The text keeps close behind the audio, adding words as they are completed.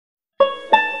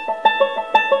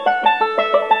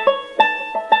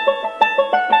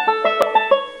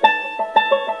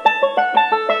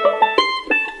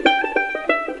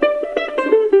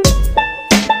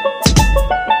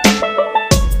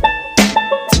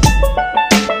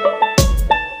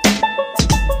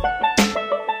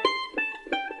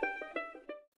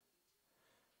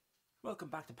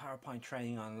PowerPoint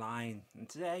training online, and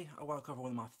today I want to cover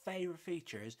one of my favourite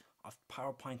features of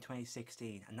PowerPoint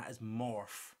 2016, and that is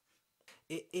Morph.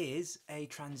 It is a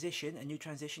new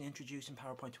transition introduced in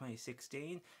PowerPoint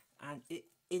 2016, and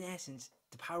in essence,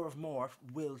 the power of Morph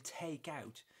will take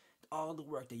out all the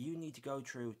work that you need to go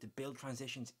through to build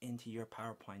transitions into your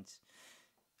PowerPoints.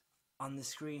 On the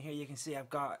screen here you can see I've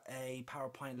got a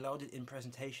PowerPoint loaded in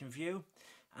presentation view,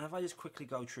 and if I just quickly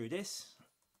go through this,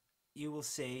 you will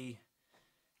see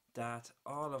that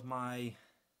all of my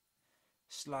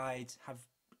slides have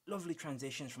lovely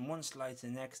transitions from one slide to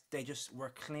the next. They just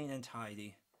work clean and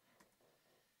tidy,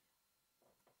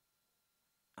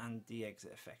 and the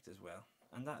exit effect as well,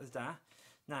 and that is that.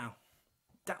 Now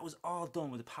that was all done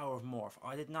with the power of Morph.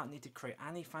 I did not need to create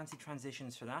any fancy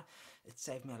transitions for that. It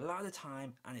saved me a lot of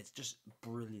time and it's just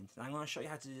brilliant. And I'm going to show you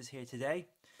how to do this here today.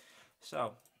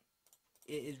 So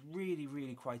it is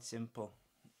really quite simple.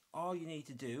 All you need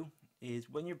to do is,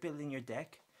 when you're building your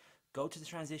deck, go to the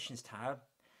Transitions tab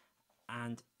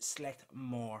and select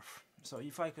Morph. So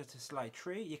if I go to slide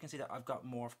 3, you can see that I've got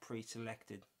Morph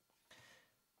pre-selected.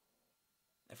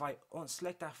 If I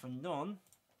unselect that from none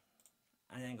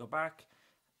and then go back,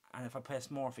 and if I press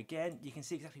Morph again, you can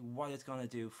see exactly what it's going to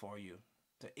do for you.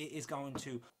 So it is going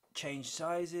to change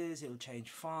sizes, it'll change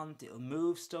font, it'll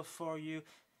move stuff for you.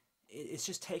 It's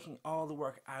just taking all the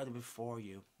work out of it for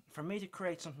you. For me to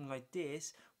create something like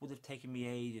this would have taken me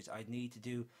ages. I'd need to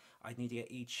get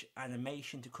each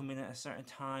animation to come in at a certain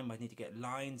time. I'd need to get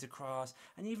lines across,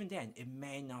 and even then it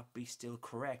may not be still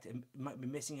correct. It might be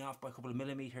missing off by a couple of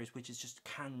millimeters, which is just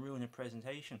can ruin a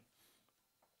presentation.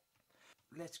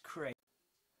 Let's create.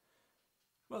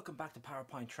 Welcome back to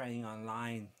PowerPoint Training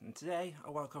Online, and today I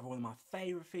want to cover one of my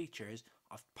favourite features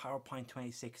of PowerPoint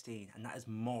 2016, and that is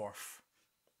Morph.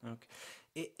 Okay.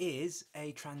 It is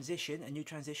a new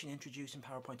transition introduced in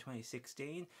PowerPoint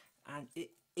 2016, and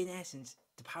in essence,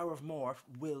 the power of Morph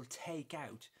will take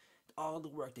out all the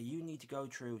work that you need to go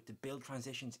through to build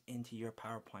transitions into your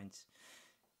PowerPoints.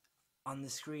 On the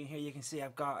screen here you can see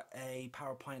I've got a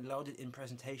PowerPoint loaded in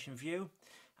presentation view,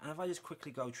 and if I just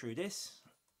quickly go through this,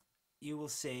 you will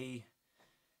see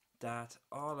that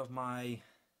all of my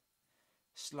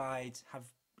slides have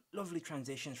lovely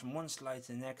transitions from one slide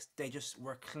to the next. They just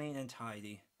work clean and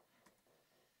tidy,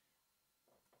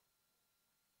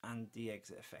 and the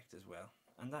exit effect as well,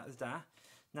 and that is that.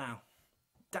 Now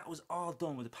that was all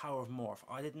done with the power of Morph.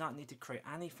 I did not need to create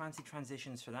any fancy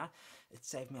transitions for that. It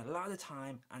saved me a lot of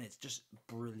time and it's just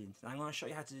brilliant. And I'm going to show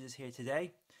you how to do this here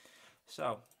today.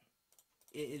 So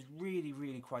it is really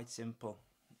quite simple.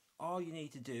 All you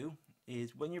need to do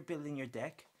is, when you're building your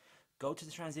deck, go to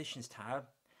the Transitions tab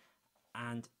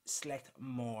and select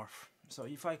Morph. So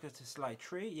if I go to slide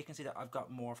 3, you can see that I've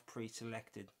got Morph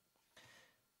pre-selected.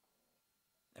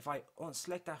 If I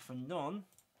unselect that from none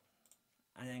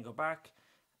and then go back,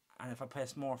 and if I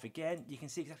press Morph again, you can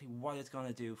see exactly what it's going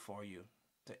to do for you.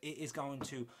 So it is going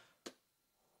to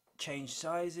change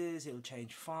sizes, it'll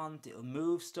change font, it'll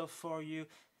move stuff for you.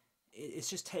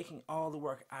 It's just taking all the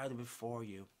work out of it for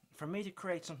you. For me to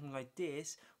create something like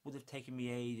this would have taken me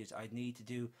ages. I'd need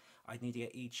to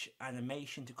get each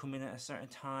animation to come in at a certain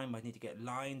time. I'd need to get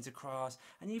lines across,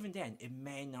 and even then it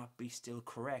may not be still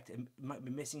correct. It might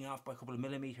be missing off by a couple of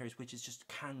millimeters, which is just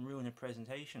can ruin a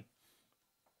presentation.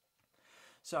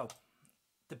 So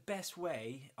the best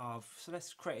way of, so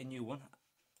let's create a new one.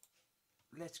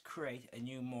 Let's create a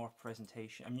new Morph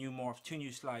presentation, two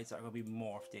new slides that are going to be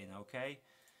morphed in, okay?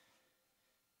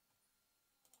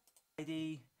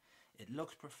 It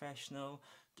looks professional,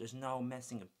 there's no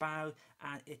messing about,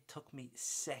 and it took me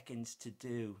seconds to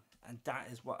do. And that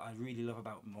is what I really love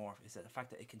about Morph, is that the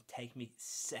fact that it can take me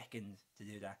seconds to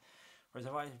do that. Whereas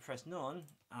if I press none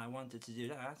and I wanted to do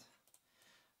that,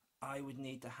 I would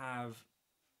need to have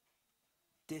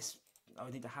this, I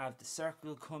would need to have the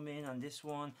circle come in on this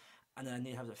one, and then I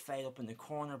need to have the fade up in the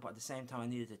corner, but at the same time I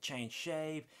needed to change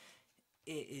shape.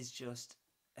 It is just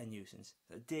a nuisance.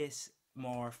 So this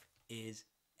Morph is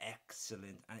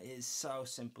excellent, and it is so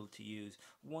simple to use.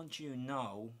 Once you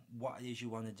know what it is you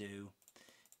want to do,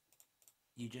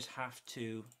 you just have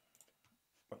to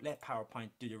let PowerPoint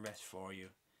do the rest for you.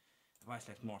 If I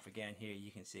select Morph again here,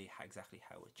 you can see exactly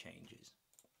how it changes.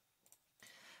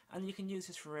 And you can use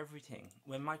this for everything.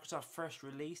 When Microsoft first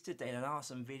released it, they had an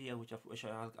awesome video which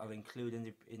I'll include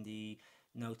in the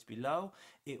notes below.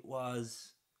 It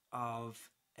was of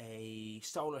a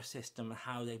solar system and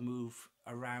how they move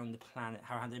around the planet,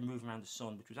 how they move around the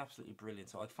sun, which was absolutely brilliant.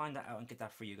 So I'll find that out and get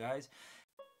that for you guys.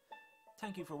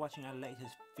 Thank you for watching our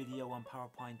latest video on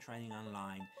PowerPoint Training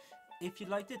Online. If you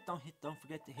liked it, don't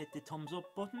forget to hit the thumbs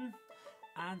up button,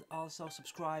 and also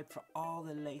subscribe for all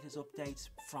the latest updates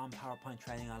from PowerPoint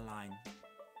Training Online.